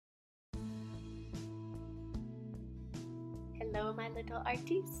Hello my little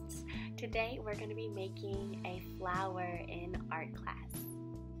artists! Today we're going to be making a flower in art class.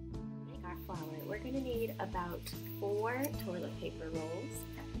 To make our flower, we're going to need about 4 toilet paper rolls,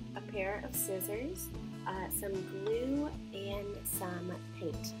 a pair of scissors, some glue, and some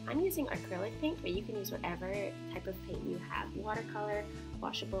paint. I'm using acrylic paint, but you can use whatever type of paint you have. Watercolor,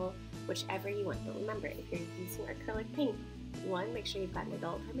 washable, whichever you want. But remember, if you're using acrylic paint, 1, make sure you've got an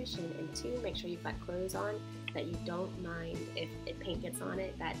adult permission, and 2, make sure you've got clothes on that you don't mind if paint gets on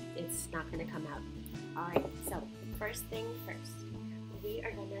it, that it's not going to come out. Alright, so first thing first, we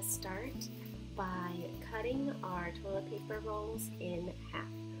are going to start by cutting our toilet paper rolls in half.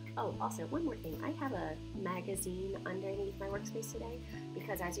 Oh, also, one more thing. I have a magazine underneath my workspace today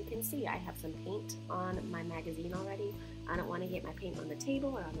because, as you can see, I have some paint on my magazine already. I don't want to get my paint on the table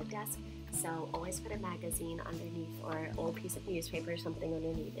or on the desk, so always put a magazine underneath or an old piece of newspaper or something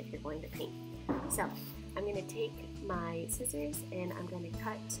underneath if you're going to paint. So, I'm going to take my scissors and I'm going to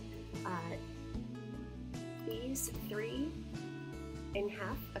cut these 3 in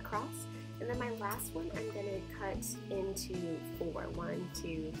half across. And then my last one, I'm going to cut into 4. 1, 2,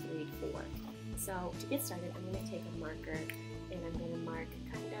 3, 4. So to get started, I'm going to take a marker and I'm going to mark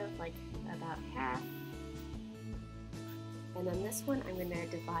kind of like about half. And then this one, I'm going to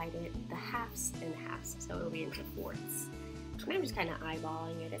divide it, the halves in halves, so it'll be into fourths. And I'm just kind of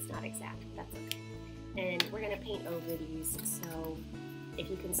eyeballing it. It's not exact, that's okay. And we're going to paint over these, so if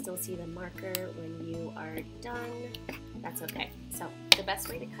you can still see the marker when you are done, that's okay. So the best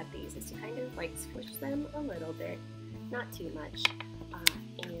way to cut these is to kind of like squish them a little bit, not too much,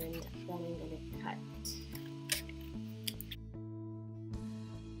 and then I'm going to cut.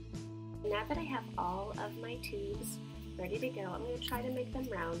 Now that I have all of my tubes ready to go, I'm going to try to make them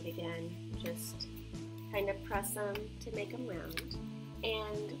round again. Just kind of press them to make them round.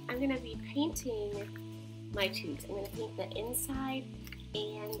 And I'm going to be painting my tubes. I'm going to paint the inside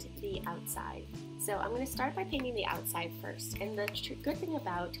and the outside. So I'm going to start by painting the outside first. And the good thing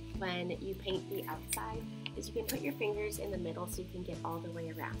about when you paint the outside is you can put your fingers in the middle so you can get all the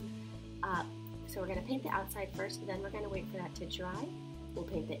way around. So we're going to paint the outside first, then we're going to wait for that to dry. We'll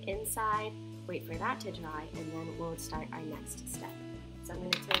paint the inside, wait for that to dry, and then we'll start our next step. So I'm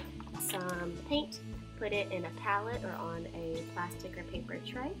going to take some paint, put it in a palette or on a plastic or paper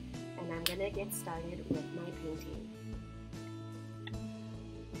tray, and I'm going to get started with my painting.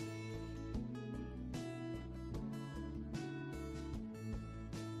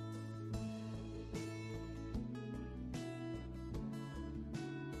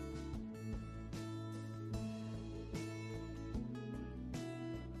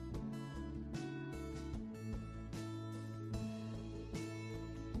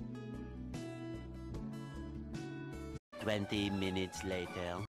 Twenty minutes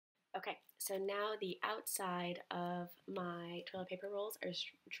later. Okay, so now the outside of my toilet paper rolls are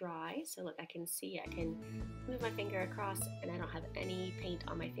dry. So look, I can move my finger across and I don't have any paint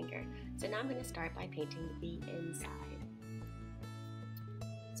on my finger. So now I'm going to start by painting the inside.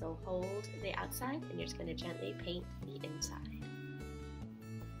 So hold the outside and you're just going to gently paint the inside.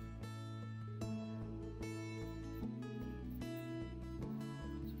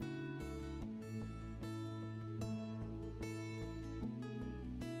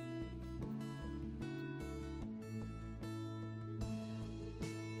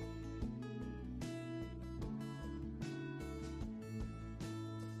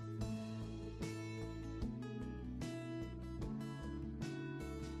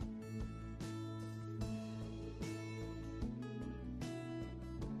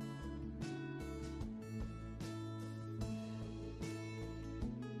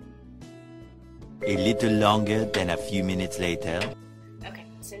 A little longer than a few minutes later. Okay,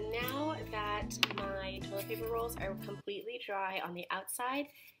 so now that my toilet paper rolls are completely dry on the outside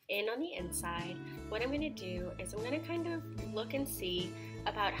and on the inside, what I'm going to do is I'm going to kind of look and see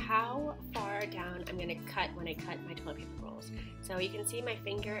about how far down I'm going to cut when I cut my toilet paper rolls. So you can see my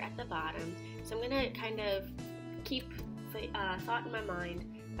finger at the bottom, so I'm going to kind of keep the thought in my mind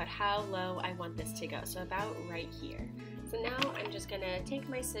about how low I want this to go, so about right here. So now I'm just going to take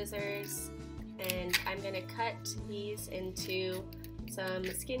my scissors and I'm going to cut these into some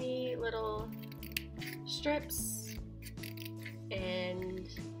skinny little strips, and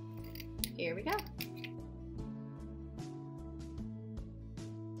here we go.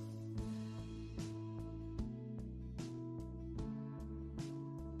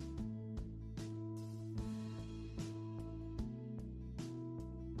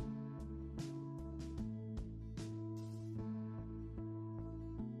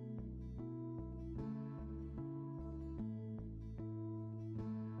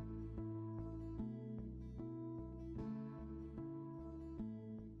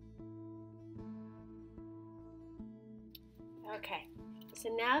 Okay, so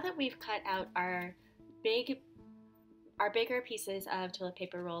now that we've cut out our bigger pieces of toilet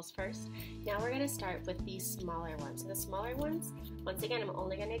paper rolls first, now we're going to start with these smaller ones. So the smaller ones, once again, I'm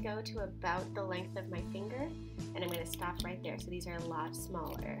only going to go to about the length of my finger, and I'm going to stop right there. So these are a lot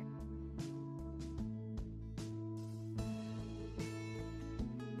smaller.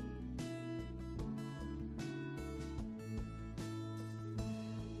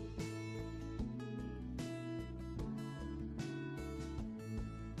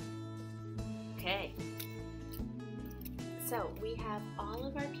 Okay, so we have all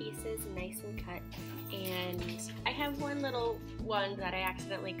of our pieces nice and cut, and I have one little one that I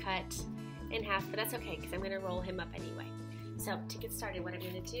accidentally cut in half, but that's okay because I'm going to roll him up anyway. So to get started, what I'm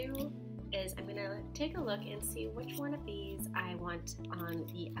going to do is I'm going to take a look and see which one of these I want on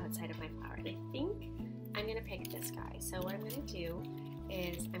the outside of my flower, and I think I'm going to pick this guy. So what I'm going to do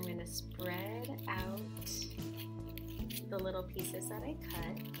is I'm going to spread out the little pieces that I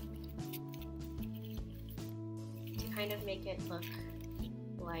cut, kind of make it look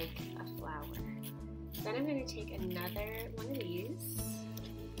like a flower. Then I'm going to take another one of these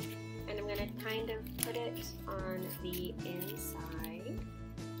and I'm going to kind of put it on the inside,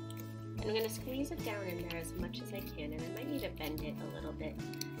 and I'm going to squeeze it down in there as much as I can, and I might need to bend it a little bit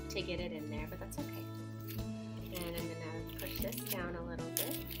to get it in there, but that's okay. And I'm going to push this down a little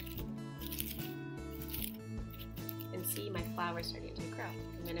bit and see my flower starting to grow.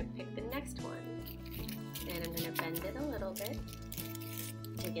 I'm going to pick the next one and I'm going to bend it a little bit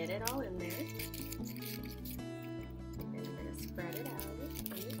to get it all in there. And I'm going to spread it out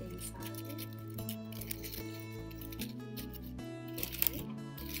on the inside. Okay.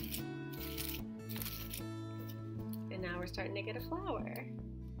 And now we're starting to get a flower.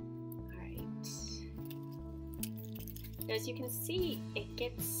 Alright. As you can see, it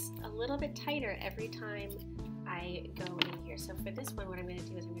gets a little bit tighter every time I go in here. So for this one, what I'm going to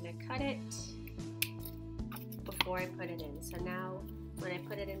do is I'm going to cut it before I put it in. So now when I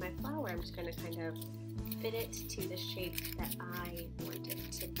put it in my flower, I'm just going to kind of fit it to the shape that I want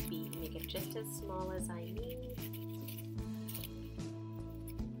it to be. Make it just as small as I need,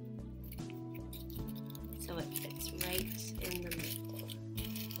 so it fits right in the middle.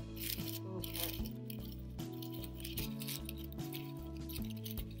 Okay.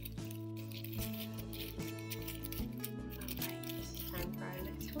 Alright, time for our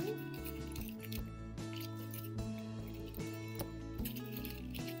next one.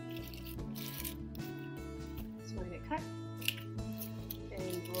 Cut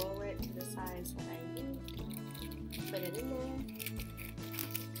and roll it to the size that I need. Put it in there.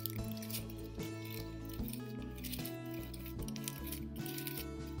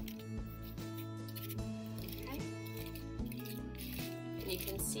 Okay. And you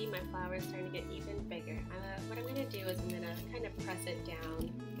can see my flower is starting to get even bigger. What I'm going to do is I'm going to kind of press it down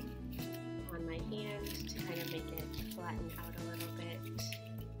on my hand to kind of make it flatten out a little bit.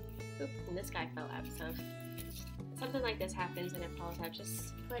 Oop, and this guy fell out, so something like this happens and it falls out,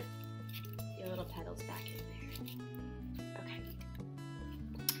 just put your little petals back in there. Okay.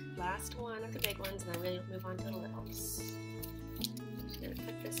 Last one of the big ones, and then we'll move on to the littles. Just gonna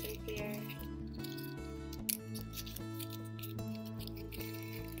put this in here.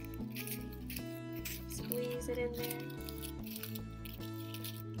 Squeeze it in there.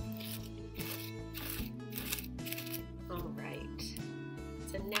 Alright.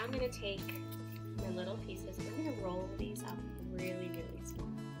 So now I'm gonna take my little pieces, and I'm going to roll these up really, really small.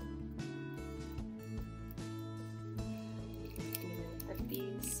 I'm going to put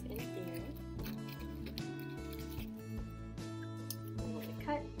these in here. I'm going to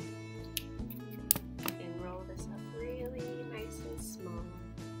cut and roll this up really nice and small.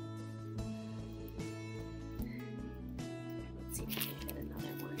 Let's see if I can get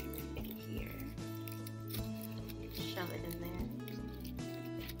another one in here. Shove it in there.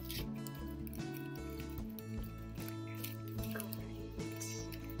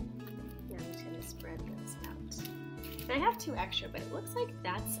 I have two extra, but it looks like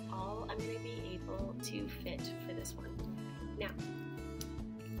that's all I'm going to be able to fit for this one. Now,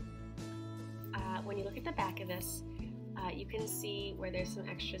 when you look at the back of this, you can see where there's some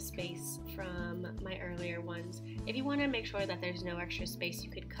extra space from my earlier ones. If you want to make sure that there's no extra space, you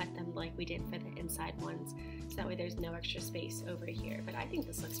could cut them like we did for the inside ones, so that way there's no extra space over here. But I think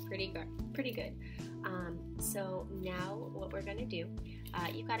this looks pretty good. So now what we're going to do,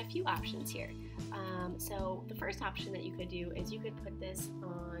 you've got a few options here. So the first option that you could do is you could put this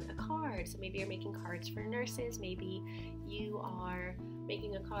on a card. So maybe you're making cards for nurses, maybe you are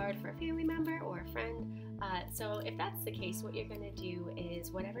making a card for a family member or a friend. So if that's the case, what you're going to do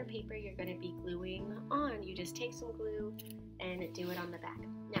is whatever paper you're going to be gluing on, you just take some glue and do it on the back.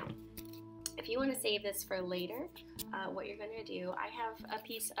 Now, if you want to save this for later, what you're going to do, I have a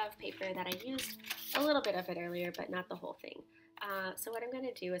piece of paper that I used a little bit of it earlier, but not the whole thing. So what I'm going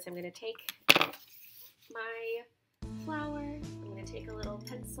to do is I'm going to take my flower, I'm going to take a little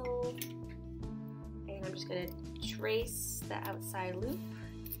pencil, and I'm just going to trace the outside loop.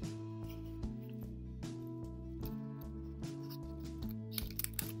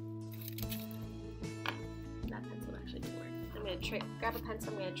 That pencil actually didn't work. I'm going to grab a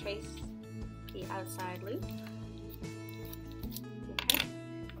pencil, I'm going to trace the outside loop. Okay,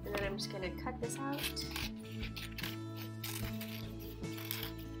 and then I'm just going to cut this out.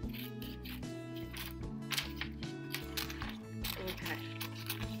 Okay.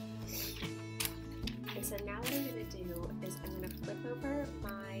 And so now what I'm going to do is I'm going to flip over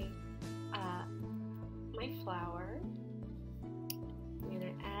my my flower. I'm going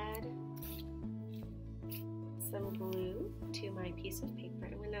to add some glue to my piece of paper.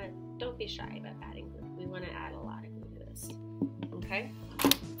 Don't be shy about adding glue. We want to add a lot of glue to this. Okay?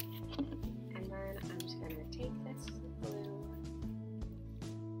 And then I'm just going to take this glue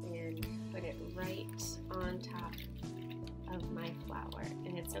and put it right on top of my flower.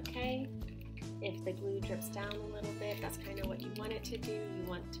 And it's okay if the glue drips down a little bit. That's kind of what you want it to do. You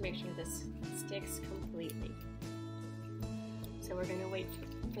want to make sure this sticks completely. So we're going to wait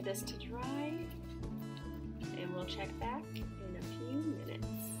for this to dry, and we'll check back in a few minutes.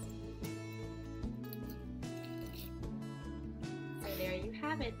 So there you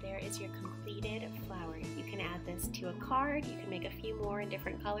have it. There is your completed flower. You can add this to a card. You can make a few more in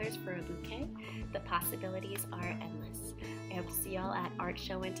different colors for a bouquet. The possibilities are endless. I hope to see y'all at Art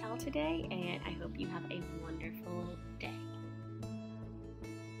Show and Tell today, and I hope you have a wonderful